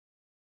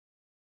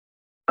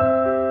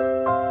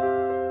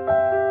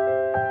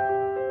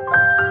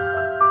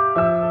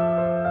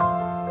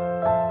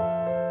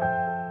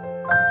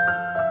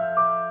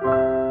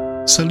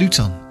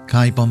Saluton,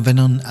 kai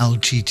bonvenon al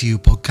ĉi tiu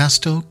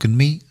podcasto kun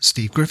mi,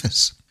 Steve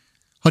Griffiths.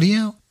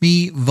 Hodiaŭ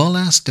mi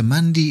volas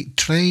demandi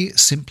tre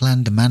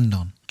simplan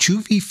demandon. Ĉu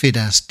vi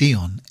fidas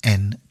Dion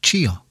en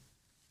ĉio?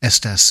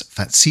 Estas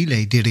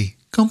facile diri,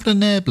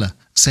 kompreneble,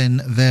 sen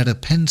vere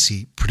pensi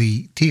pri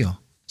tio.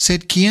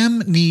 Sed kiam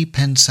ni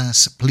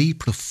pensas pli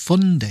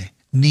profunde,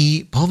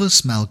 ni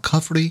povas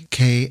malkovri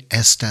ke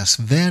estas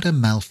vere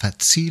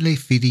malfacile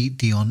fidi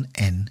Dion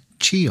en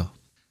ĉio.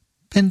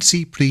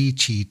 Pensi pri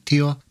ĉi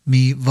tio,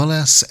 mi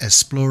volas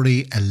esplori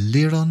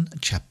eliron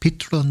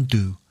ĉapitron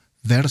 2,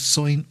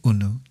 versojn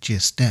 1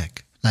 ĝis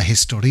 10, la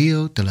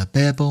historio de la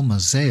bebo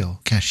Moseo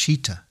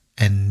kaŝita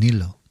en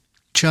Nilo.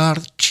 Ĉar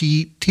ĉi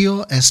tio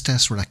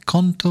estas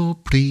rakonto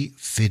pri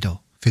fido.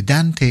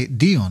 Fidante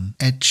Dion,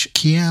 eĉ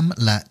kiam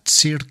la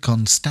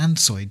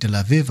cirkonstancoj de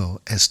la vivo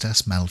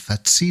estas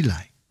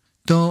malfacilaj.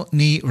 Do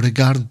ni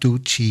rigardu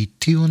ĉi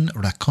tiun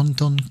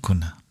rakonton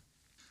kune.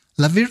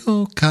 La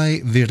viro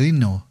kaj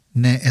virino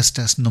ne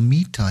estas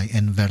nomitai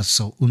en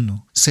verso 1,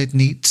 sed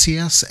ni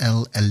scias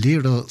el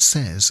eliro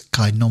 6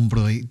 kaj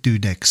nombroj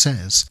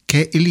 26,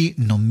 ke ili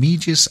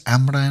nomigis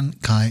Amram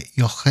kaj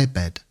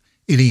Jochebed.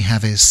 Ili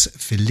havis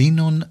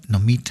filinon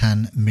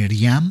nomitan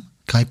Miriam,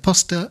 kaj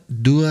poste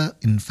dua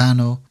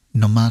infano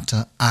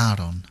nomata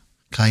Aaron,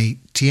 kaj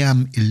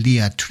tiam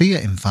ilia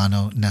tria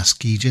infano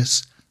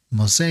naskiĝis,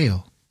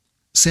 Moseo.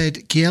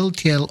 Sed kiel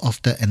tiel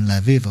ofte en la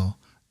vivo,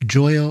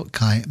 ĝojo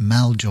kaj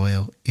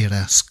malĝojo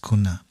iras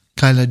kune.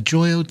 Kaj la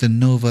ĝojo de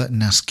nova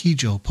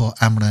naskiĝo por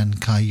Amram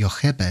kaj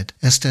Jochebed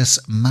estas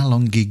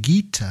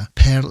mallongigita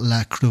per la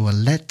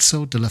crueleco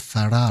de la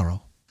farao.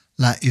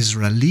 La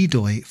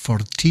Israelidoj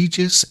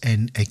fortiĝis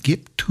en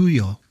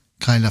Egiptujo,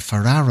 kaj la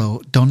farao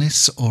donis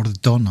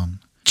ordonon.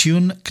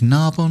 Ĉiun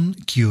knabon,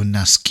 kiu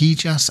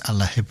naskiĝas al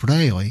la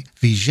hebreoj,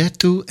 vi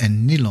ĵetu en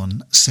Nilon,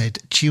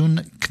 sed ĉiun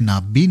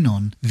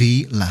knabinon vi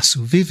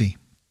lasu vivi.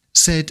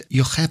 Sed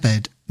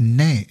Jochebed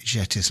ne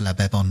ĵetis la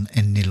bebon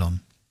en Nilon.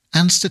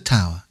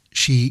 Anstataŭe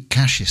ŝi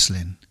kaŝis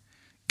lin,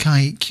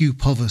 kaj kiu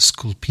povas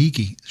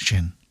kulpigi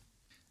ŝin?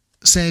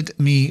 Sed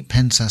mi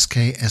pensas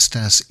ke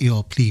estas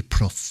io pli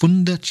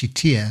profunda ĉi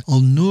tie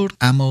ol nur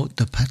amo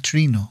de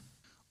patrino.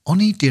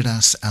 Oni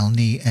diras al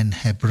ni en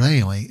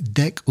Hebreoj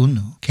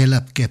 11 ke la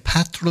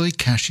gepatroj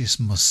kaŝis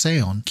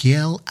Moseon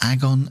kiel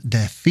agon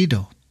de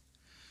fido.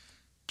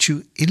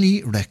 Ĉu ili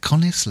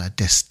rekonis la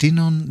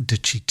destinon de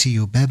ĉi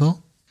tiu bebo?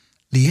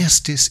 Li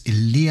estis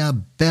ilia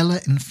bela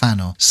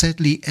infano, sed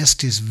li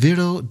estis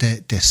viro de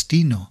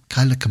destino,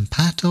 kaj la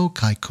kompato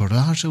kaj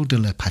kuraĝo de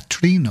la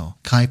patrino,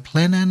 kaj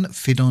plenan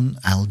fidon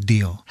al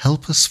Dio,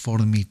 helpas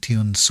formi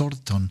tiun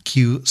sorton,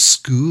 kiu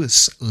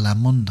skuis la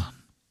mondon.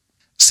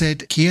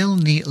 Sed kiel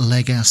ni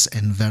legas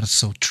en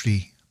verso 3,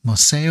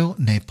 Moseo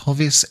ne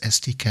povis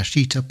esti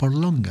kaŝita por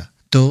longe.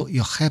 Do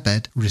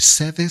Jochebed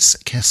ricevis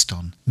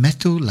keston,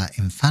 metu la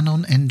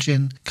infanon en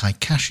ĝin, kaj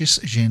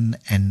kaŝis ĝin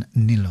en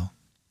Nilo.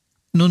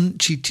 Nun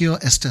ĉi tio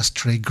estas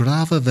tre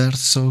grava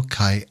verso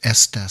kaj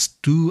estas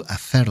du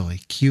aferoj,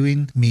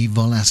 kiujn mi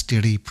volas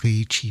diri pri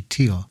ĉi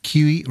tio,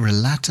 kiuj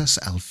rilatas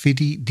al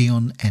fidi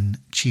Dion en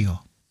ĉio.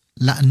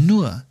 La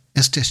unua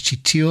estas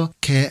ĉi tio,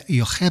 ke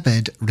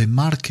Jochebed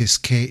rimarkis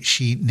ke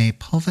ŝi ne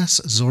povas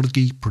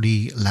zorgi pri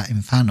la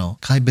infano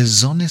kaj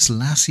bezonis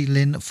lasi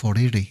lin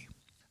foriri.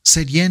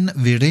 Sed jen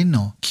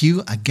virino,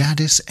 kiu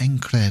agadis en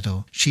credo,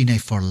 ŝi ne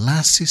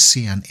forlasis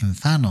sian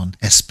infanon,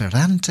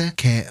 esperante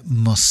ke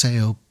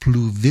Moseo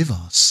plu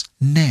vivos.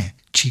 Ne,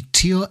 ĉi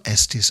tio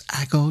estis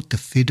ago de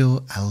fido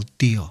al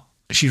Dio.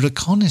 Ŝi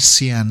rekonis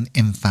sian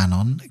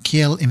infanon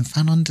kiel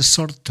infanon de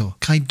sorto,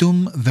 kaj dum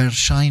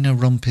verŝajne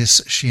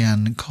rompis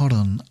ŝian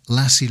koron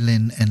lasi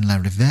lin en la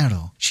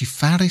rivero, ŝi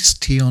faris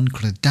tion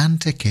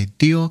kredante ke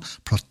Dio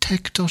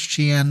protektos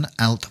ŝian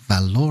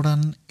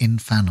altvaloran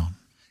infanon.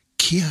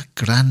 Kia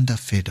granda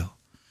fido!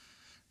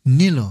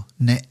 Nilo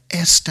ne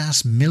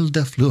estas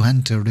milda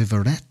fluanta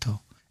rivereto,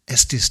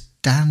 estis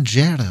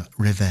danĝera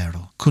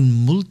rivero, kun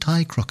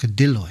multaj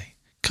krokodiloj,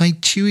 kaj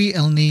ĉiuj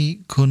el ni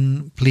kun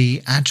pli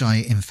aĝaj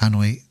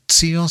infanoj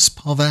scios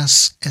povas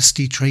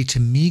esti tre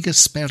timiga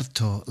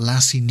sperto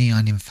lasi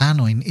niajn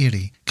infanojn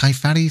iri, kaj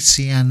fari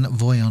sian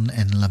vojon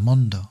en la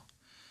mondo.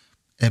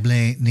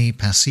 Eble ni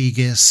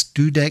pasigis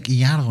 20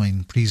 jarojn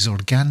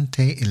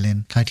prizorgante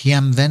ilin, kaj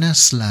tiam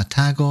venas la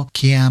tago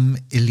kiam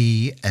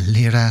ili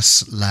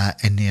eliras la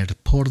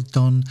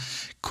enirporton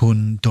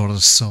kun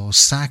dorso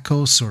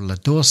sako sur la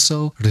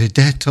dorso,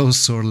 rideto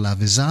sur la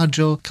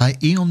vizaĝo kaj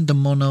iom da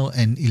mono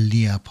en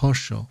ilia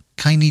poŝo.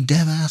 Kaj ni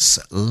devas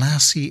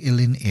lasi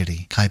ilin iri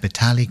kaj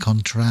batali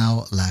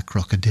kontraŭ la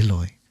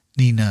krokodiloj.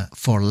 Ni ne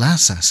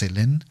forlasas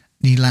ilin,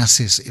 ni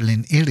lasis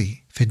ilin iri,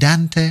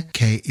 fidante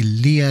ke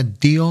ilia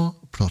Dio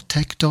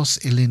protectos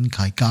ilin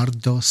kaj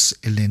gardos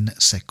ilin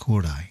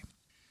securaj.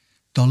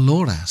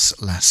 Doloras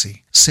lasi,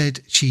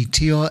 sed ĉi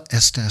tio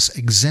estas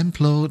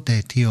ekzemplo de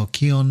tio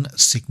kion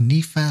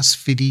signifas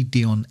fidi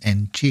Dion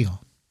en ĉio.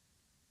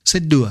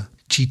 Sed dua,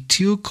 ĉi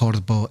tiu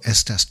korbo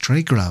estas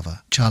tre grava,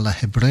 ĉar la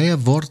hebrea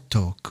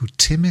vorto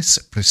kutimis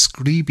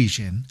priskribi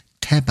ĝin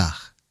tebach,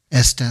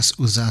 estas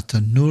usata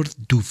nur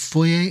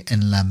dufoje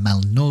en la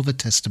Malnova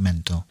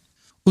Testamento.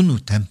 Unu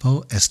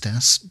tempo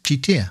estas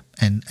ĉi tie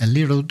en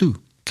Eliro 2,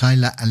 kaj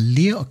la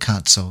alia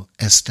okazo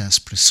estas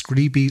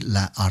priskribi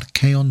la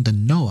arkeon de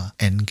Noa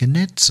en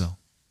Genezo.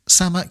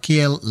 Sama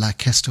kiel la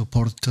kesto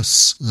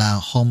portus la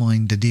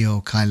homoin de Dio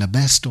kaj la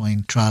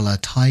bestoin tra la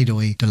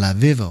tajdoj de la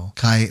vivo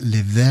kaj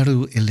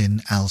liveru ilin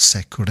al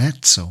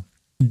sekureco.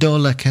 Do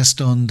la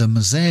keston de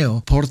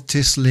Moseo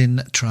portis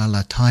lin tra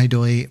la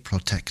tajdoj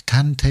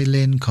protektante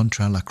lin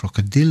contra la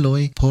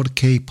krokodiloj por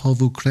ke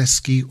povu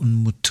kreski un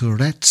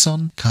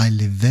muturecon kaj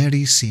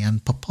liveri sian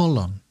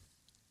popolon.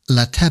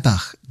 La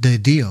tebach de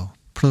Dio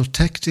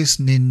protectis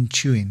nin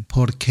ĉiujn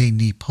por ke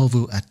ni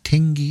povu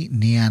atingi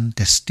nian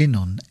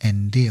destinon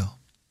en Dio.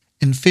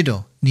 En fido,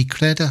 ni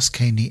credas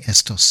ke ni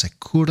estos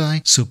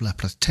securaj sub la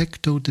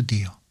protekto de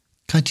Dio.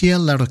 Kaj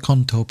tiel la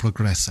rakonto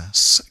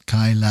progresas,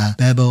 kaj la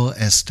bebo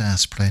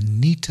estas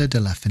prenita de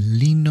la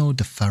filino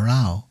de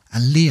Farao,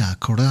 alia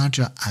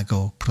coraĝa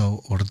ago pro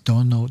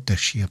ordono de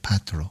ŝia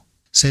patro.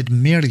 Sed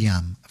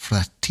Miriam,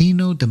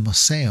 fratino de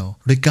Moseo,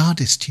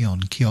 rigardis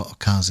tion kio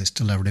okazis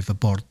de la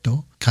riverbordo,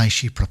 kaj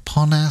ŝi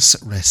proponas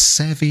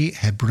recevi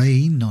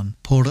hebreinon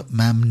por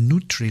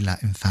mamnutri la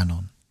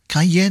infanon.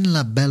 Kaj jen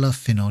la bela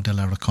fino de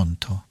la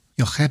rakonto.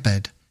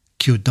 Jochebed,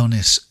 kiu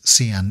donis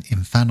sian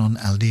infanon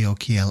al Dio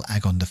kiel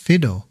agon de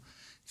fido,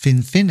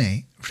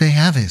 finfine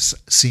rehavis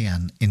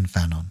sian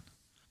infanon.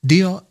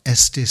 Dio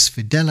estis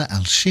fidela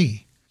al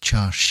ŝi,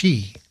 ĉar ŝi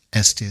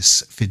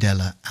estis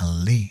fidela al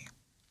li.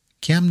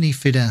 Kiam ni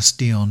fidas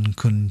Dion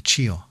kun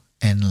ĉio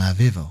en la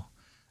vivo,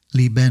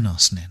 li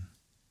benos nin.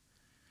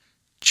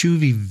 Ĉu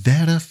vi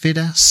vere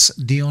fidas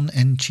Dion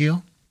en ĉio?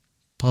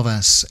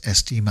 Povas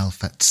esti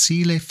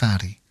malfacile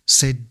fari,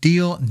 sed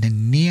Dio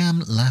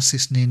neniam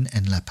lasis nin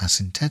en la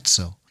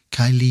pasinteco,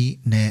 kaj li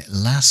ne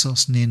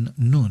lasos nin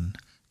nun,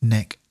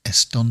 nek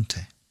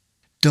estonte.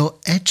 Do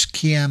eĉ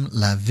kiam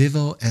la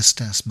vivo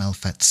estas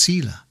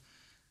malfacila,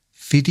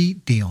 fidi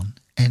Dion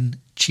en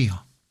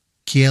ĉio.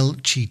 Kiel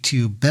ĉi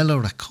tiu bela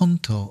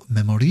rakonto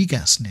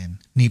memorigas nin,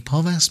 ni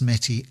povas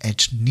meti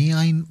eĉ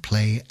niajn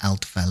plej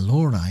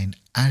altvalorajn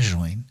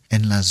aĵojn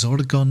en la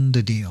zorgon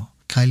de Dio,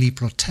 kaj li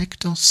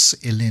protektos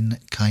ilin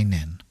kaj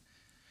nin.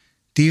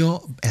 Dio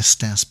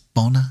estas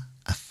bona,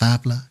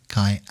 afabla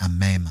kaj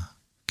amema,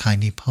 kaj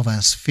ni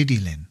povas fidi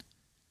lin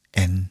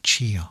en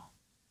ĉio.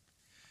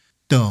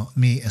 Do,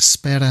 mi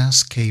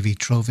esperas ke vi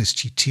trovis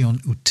ĉi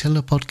tion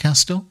utila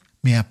podcasto.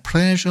 Mia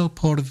preĝo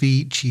por vi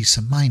ĉi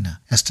semajna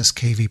estas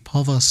ke vi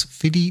povas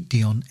fidi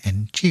Dion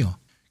en ĉio,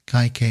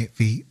 kaj ke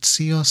vi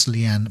scios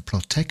lian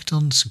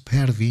protekton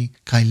super vi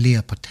kaj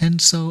lia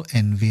potenco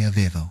en via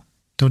vivo.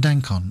 Do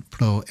dankon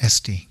pro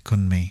esti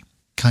kun mi,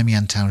 kaj mi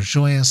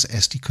antaŭĝojas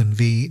esti kun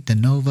vi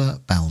denove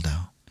baldaŭ.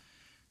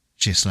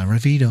 Ĝis la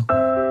revido.